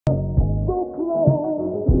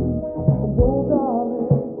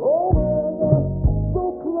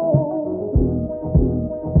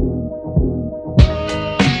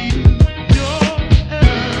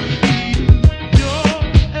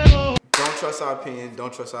trust our opinion.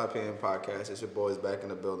 Don't trust our opinion podcast. It's your boys back in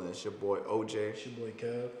the building. It's your boy OJ. It's your boy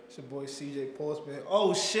Kev. It's your boy CJ Postman.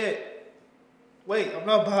 Oh shit! Wait, I'm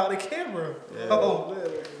not behind the camera. Yeah. Oh,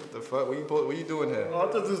 What the fuck? What you doing here? I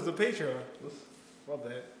thought this was the Patreon. My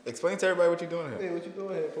bad. Explain to everybody what you doing here. Hey, what you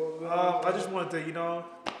doing here, Postman? I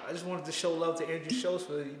just wanted to show love to Andrew Schulz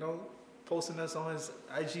for posting us on his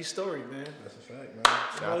IG story, man. That's a fact,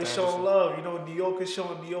 man. He's showing love. New Yorkers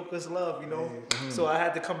showing New Yorkers love. Yeah. So I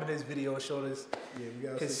had to come in this video and show this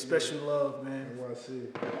his special love, man.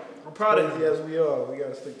 NYC. I'm proud of him. As we are, we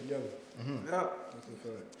gotta stick together. Yeah. That's a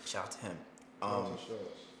fact. Shout out to him. Shout out to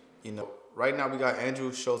Schulz. Right now we got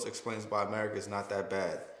Andrew Schulz explains why America is not that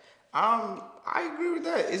bad. I agree with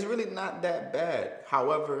that. It's really not that bad.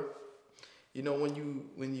 However, when you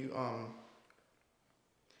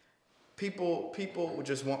people would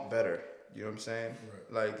just want better. You know what I'm saying?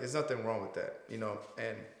 Right. Like, there's nothing wrong with that.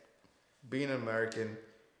 And being an American,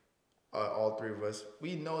 all three of us,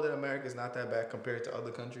 we know that America is not that bad compared to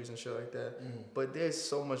other countries and shit like that. But there's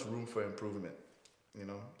so much room for improvement.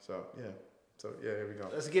 So here we go.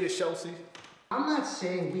 Let's get it, Chelsea. I'm not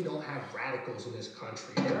saying we don't have radicals in this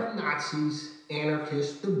country. There are Nazis,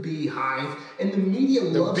 anarchists, the Beehive, and the media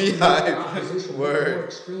loves to make opposition more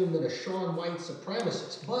extreme than a Shaun White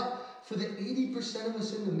supremacist. But for the 80% of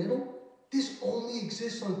us in the middle, this only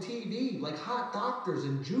exists on TV, like hot doctors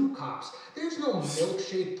and Jew cops. There's no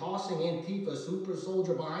milkshake tossing Antifa super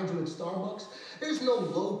soldier behind you at Starbucks. There's no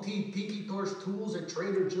low-T Tiki Torch tools at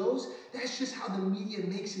Trader Joe's. That's just how the media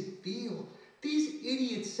makes it feel. These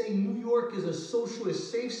idiots say New York is a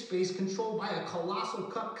socialist safe space controlled by a colossal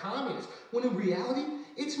cut communist, when in reality,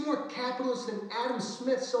 it's more capitalist than Adam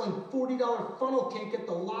Smith selling $40 funnel cake at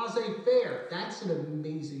the laissez-faire. That's an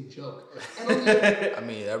amazing joke. That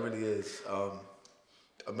really is.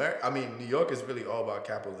 New York is really all about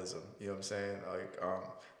capitalism. You know what I'm saying?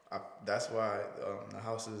 Like, that's why the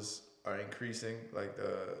houses are increasing. Like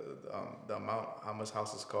the amount, how much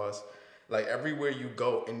houses cost. Like, everywhere you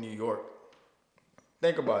go in New York.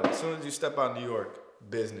 Think about it. As soon as you step out of New York,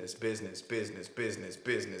 business, house,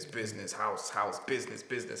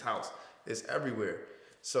 business, house. It's everywhere.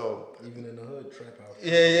 So even in the hood, trap house.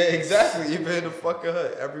 Yeah, exactly. Even in the fucking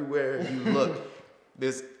hood, everywhere you look,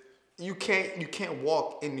 you can't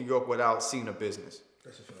walk in New York without seeing a business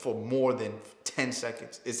for more than 10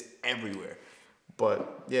 seconds. It's everywhere.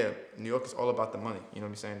 But yeah, New York is all about the money. You know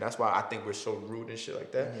what I'm saying? That's why I think we're so rude and shit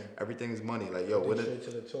like that. Everything's money. Like, yo, what straight to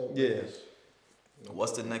the top. Yeah.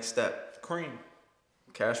 What's the next step? Cream.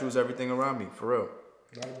 Cashews, everything around me, for real.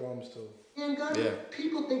 Not a bombs too. And guys,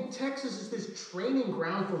 people think Texas is this training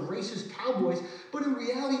ground for racist cowboys, but in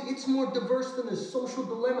reality, it's more diverse than a Social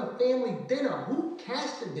Dilemma family dinner. Who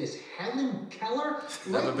casted this? Helen Keller?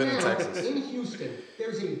 Never been in Texas. In Houston,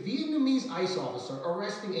 there's a Vietnamese ICE officer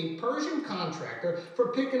arresting a Persian contractor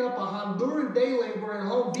for picking up a Honduran day laborer at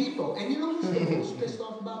Home Depot. And you know who's the most pissed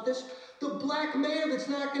off about this? The black man that's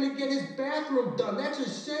not going to get his bathroom done. That's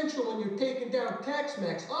essential when you're taking down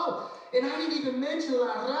Tex-Mex. Oh, and I didn't even mention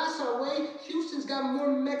La Raza way. Houston's got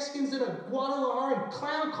more Mexicans than a Guadalajara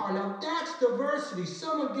clown car. Now that's diversity.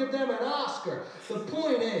 Someone give them an Oscar. The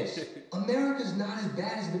point is, America's not as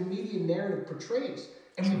bad as the media narrative portrays.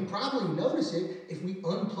 And we probably notice it if we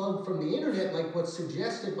unplug from the internet, like what's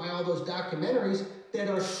suggested by all those documentaries that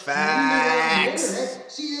are streaming on the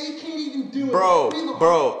internet. See, they can't even do it. Bro,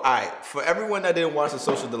 all right. For everyone that didn't watch The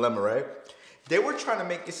Social Dilemma, right? They were trying to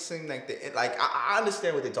make it seem like I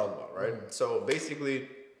understand what they're talking about, right? So basically,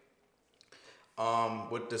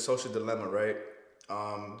 with The Social Dilemma, right?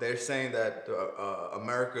 They're saying that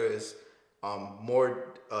America is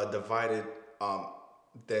more divided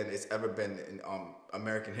than it's ever been in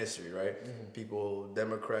American history, right? People,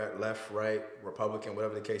 Democrat, left, right, Republican,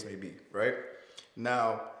 whatever the case may be, right?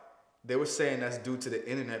 Now, they were saying that's due to the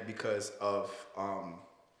internet because of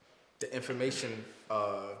the information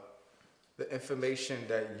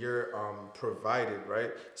that you're provided,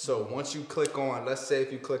 right? So once you click on, let's say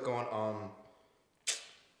if you click on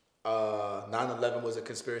 9/11 was a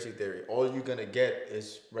conspiracy theory, all you're gonna get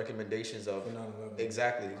is recommendations of 9/11.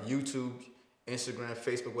 Exactly. YouTube, Instagram,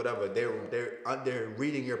 Facebook, whatever. They're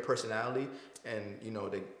reading your personality, and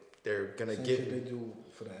they're gonna give you. They do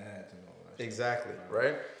for the ads and all that. Exactly,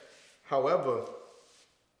 right? However,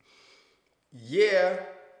 yeah,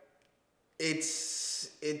 it's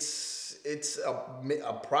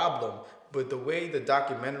a problem, but the way the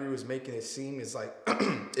documentary was making it seem is like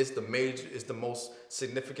it's the most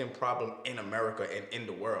significant problem in America and in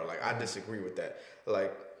the world. Like, I disagree with that.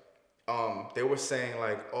 Like, they were saying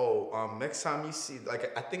like, next time you see,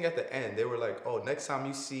 like, I think at the end they were like, next time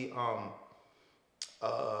you see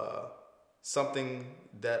something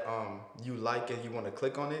that you like and you want to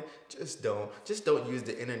click on it, just don't use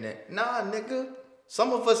the internet. Nah, nigga.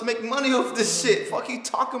 Some of us make money off this shit. Fuck you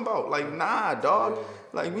talking about? Like, nah, dog.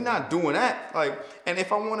 Like, we not doing that. Like, and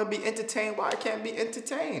if I want to be entertained, why I can't be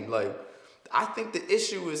entertained? Like, I think the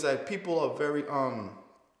issue is that people are very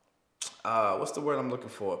what's the word I'm looking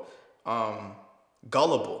for?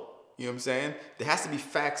 Gullible. You know what I'm saying? There has to be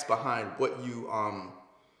facts behind what you're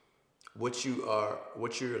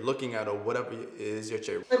looking at or whatever it is your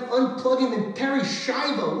chair. I'm unplugging the Terry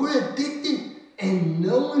Shiva. We're addicted, and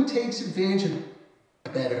no one takes advantage of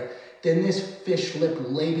better than this fish lip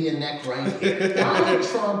labia neck right here. Donald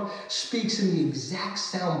Trump speaks in the exact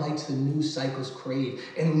sound bites the news cycles crave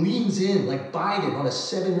and leans in like Biden on a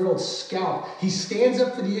 7-year-old scalp. He stands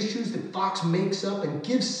up for the issues that Fox makes up and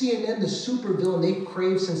gives CNN the supervillain they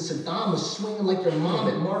crave since Saddam was swinging like their mom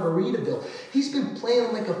at Margaritaville. He's been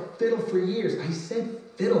playing like a fiddle for years. I said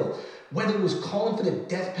fiddle. Whether it was calling for the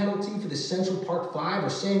death penalty for the Central Park Five or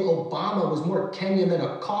saying Obama was more Kenyan than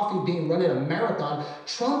a coffee bean running a marathon,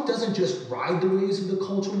 Trump doesn't just ride the waves of the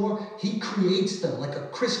culture war, he creates them like a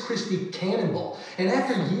Chris Christie cannonball. And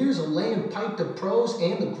after years of laying pipe to pros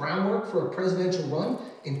and the groundwork for a presidential run,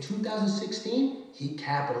 in 2016, he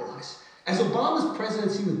capitalized. As Obama's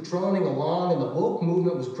presidency was droning along and the woke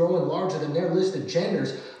movement was growing larger than their list of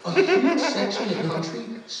genders, a huge section of the country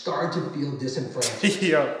started to feel disenfranchised.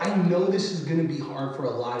 Yeah. I know this is going to be hard for a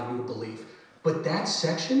lot of you to believe, but that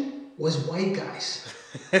section was white guys.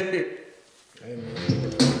 I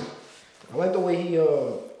like the way he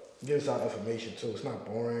gives out information too. It's not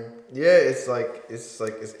boring. Yeah, it's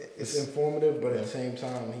informative, but at the same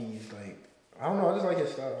time, he's like, I don't know. I just like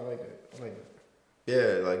his style. I like it.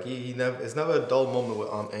 Yeah, like he never. It's never a dull moment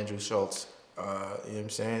with Andrew Schulz. You know what I'm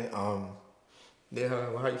saying? Yeah,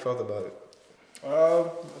 how you felt about it? I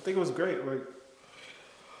think it was great. Like,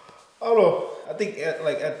 I don't know. I think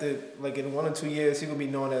in 1 or 2 years he will be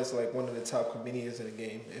known as like one of the top comedians in the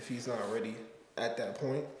game if he's not already at that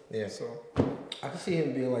point. Yeah. So I can see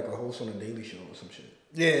him being like a host on a Daily Show or some shit.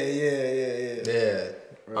 Yeah.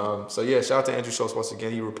 Right. So yeah, shout out to Andrew Schulz once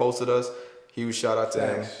again. He reposted us. Huge shout out to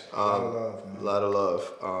him. A lot of love, man. A lot of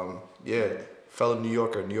love. Yeah, fellow New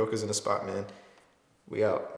Yorker. New Yorkers in the spot, man. We out.